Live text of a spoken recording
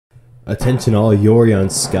Attention all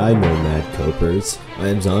Yorion Sky Nomad copers. I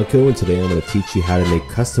am Zonko and today I'm going to teach you how to make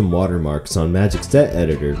custom watermarks on Magic Set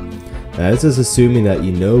Editor. Now this is assuming that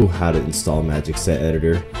you know how to install Magic Set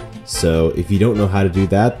Editor, so if you don't know how to do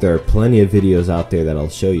that, there are plenty of videos out there that'll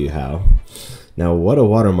show you how. Now what a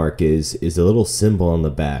watermark is a little symbol on the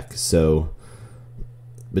back, so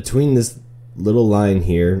between this little line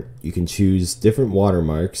here you can choose different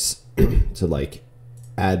watermarks to like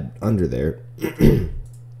add under there.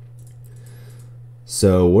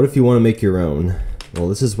 So what if you want to make your own? Well,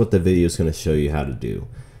 this is what the video is going to show you how to do.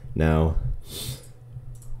 Now,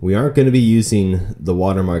 we aren't going to be using the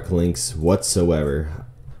watermark links whatsoever.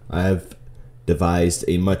 I have devised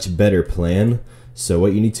a much better plan. So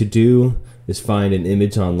what you need to do is find an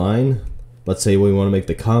image online. Let's say we want to make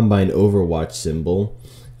the Combine Overwatch symbol.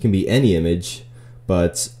 It can be any image,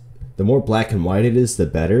 but the more black and white it is, the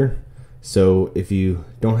better. So if you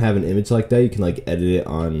don't have an image like that, you can like edit it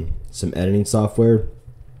on some editing software.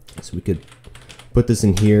 So we could put this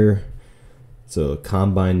in here. So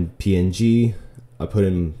Combine PNG. I put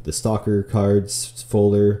in the Stalker cards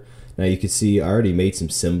folder. Now you can see I already made some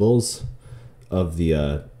symbols of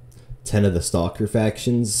the 10 of the Stalker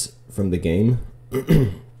factions from the game.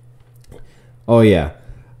 Oh yeah,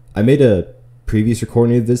 I made a previous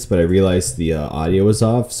recording of this, but I realized the audio was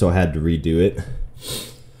off, so I had to redo it.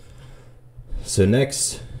 So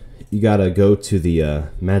next, you gotta go to the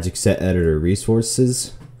Magic Set Editor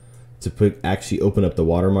resources to actually open up the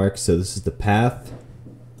watermark. So this is the path,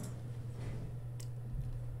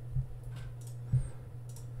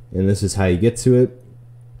 and this is how you get to it.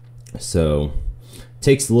 So it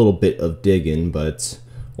takes a little bit of digging, but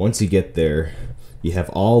once you get there, you have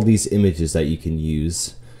all these images that you can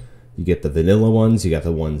use. You get the vanilla ones, you got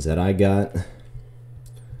the ones that I got.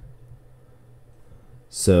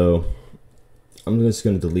 So I'm just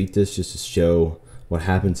going to delete this just to show what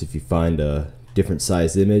happens if you find a different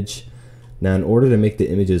size image. Now in order to make the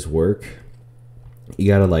images work, you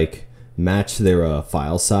gotta like match their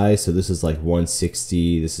file size. So this is like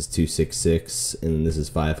 160, this is 266, and this is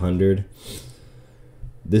 500.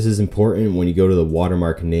 This is important when you go to the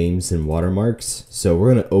watermark names and watermarks. So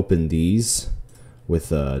we're going to open these with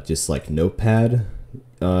just like Notepad.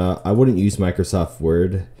 I wouldn't use Microsoft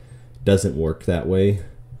Word, doesn't work that way.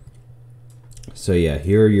 So yeah,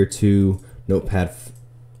 here are your two Notepad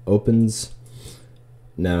opens.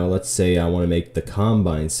 Now let's say I want to make the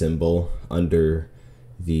Combine symbol under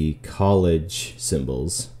the college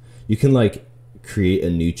symbols. You can like create a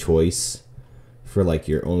new choice for like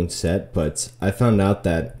your own set, but I found out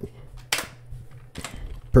that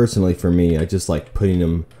personally for me, I just like putting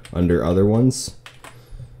them under other ones.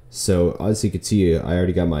 So as you can see, I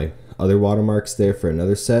already got my other watermarks there for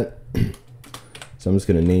another set. So I'm just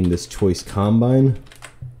going to name this choice Combine.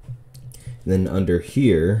 And then under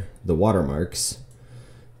here, the watermarks,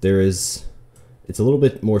 it's a little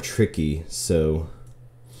bit more tricky. So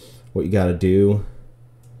what you got to do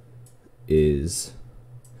is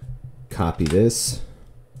copy this.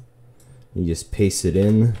 You just paste it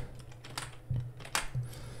in.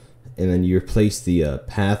 And then you replace the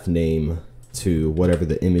path name to whatever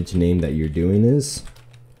the image name that you're doing is.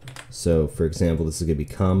 So for example, this is going to be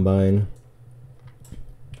Combine.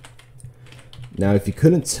 Now if you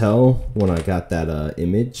couldn't tell when I got that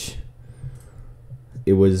image,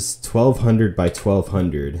 it was 1200 by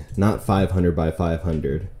 1200, not 500 by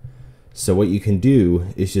 500. So what you can do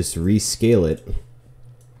is just rescale it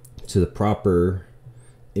to the proper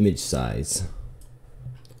image size.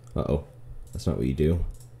 Uh-oh, that's not what you do.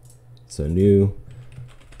 So new,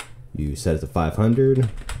 you set it to 500, and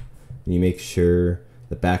you make sure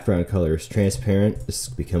the background color is transparent. This is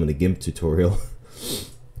becoming a GIMP tutorial.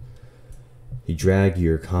 You drag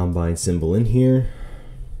your Combine symbol in here,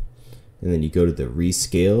 and then you go to the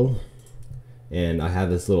rescale, and I have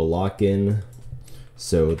this little lock-in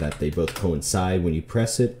so that they both coincide when you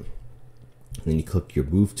press it. And then you click your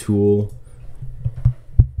move tool,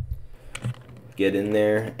 get in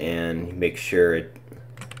there and make sure it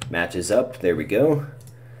matches up. There we go.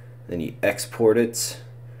 Then you export it.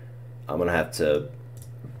 I'm gonna have to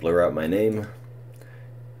blur out my name.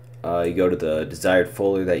 You go to the desired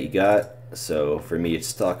folder that you got. So for me it's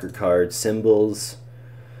Stalker card symbols.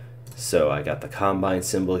 So I got the Combine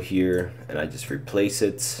symbol here, and I just replace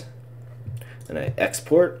it and I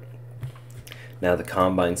export. Now the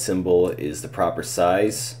Combine symbol is the proper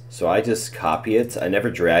size, so I just copy it. I never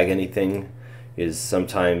drag anything, because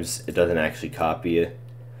sometimes it doesn't actually copy it.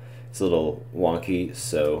 It's a little wonky.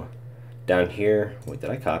 So down here, wait, did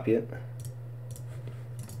I copy it?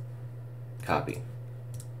 Copy.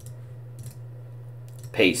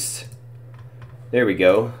 Paste. There we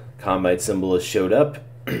go. Combine symbol has showed up.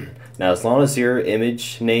 Now, as long as your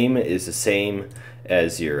image name is the same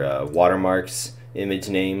as your Watermarks image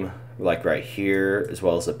name, like right here, as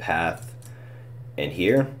well as the path and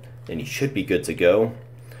here, then you should be good to go.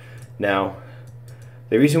 Now,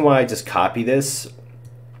 the reason why I just copy this,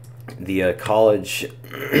 the college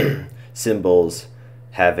symbols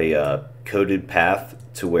have a coded path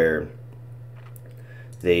to where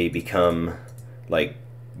they become like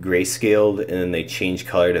grayscaled, and then they change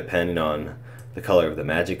color depending on the color of the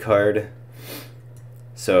magic card.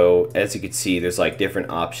 So as you can see, there's like different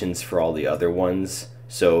options for all the other ones.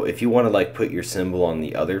 So if you want to like put your symbol on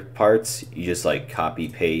the other parts, you just like copy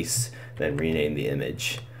paste, then rename the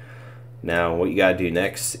image. Now what you gotta do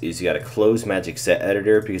next is you gotta close Magic Set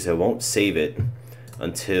Editor, because it won't save it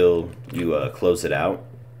until you close it out.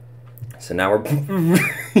 So now we're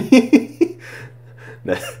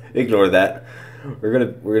ignore that. We're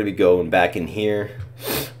gonna be going back in here.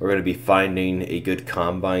 We're gonna be finding a good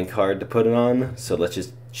Combine card to put it on. So let's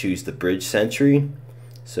just choose the Bridge Sentry.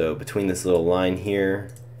 So between this little line here,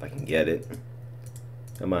 if I can get it,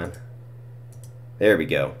 come on, there we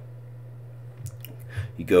go.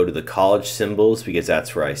 You go to the college symbols, because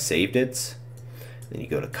that's where I saved it. Then you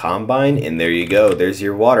go to Combine, and there you go. There's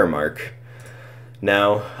your watermark.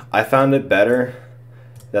 Now, I found it better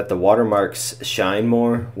that the watermarks shine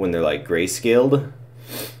more when they're like grayscaled,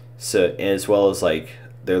 so as well as like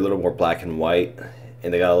they're a little more black and white,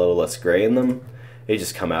 and they got a little less gray in them. They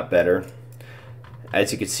just come out better.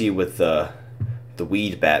 As you can see with the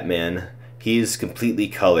Weed Batman, he's completely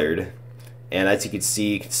colored, and as you can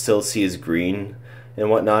see, you can still see his green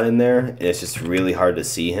and whatnot in there, and it's just really hard to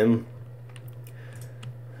see him.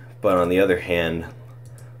 But on the other hand,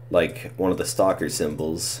 like one of the Stalker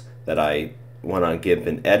symbols that I went on GIMP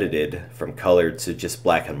and edited from colored to just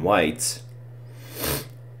black and white.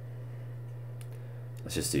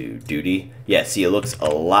 Let's just do duty. Yeah, see, it looks a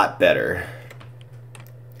lot better.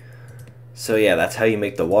 So yeah, that's how you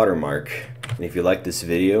make the watermark. And if you like this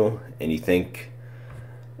video and you think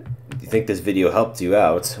this video helped you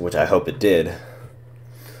out, which I hope it did,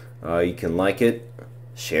 you can like it,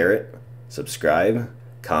 share it, subscribe,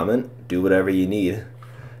 comment, do whatever you need.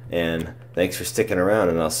 And thanks for sticking around,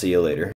 and I'll see you later.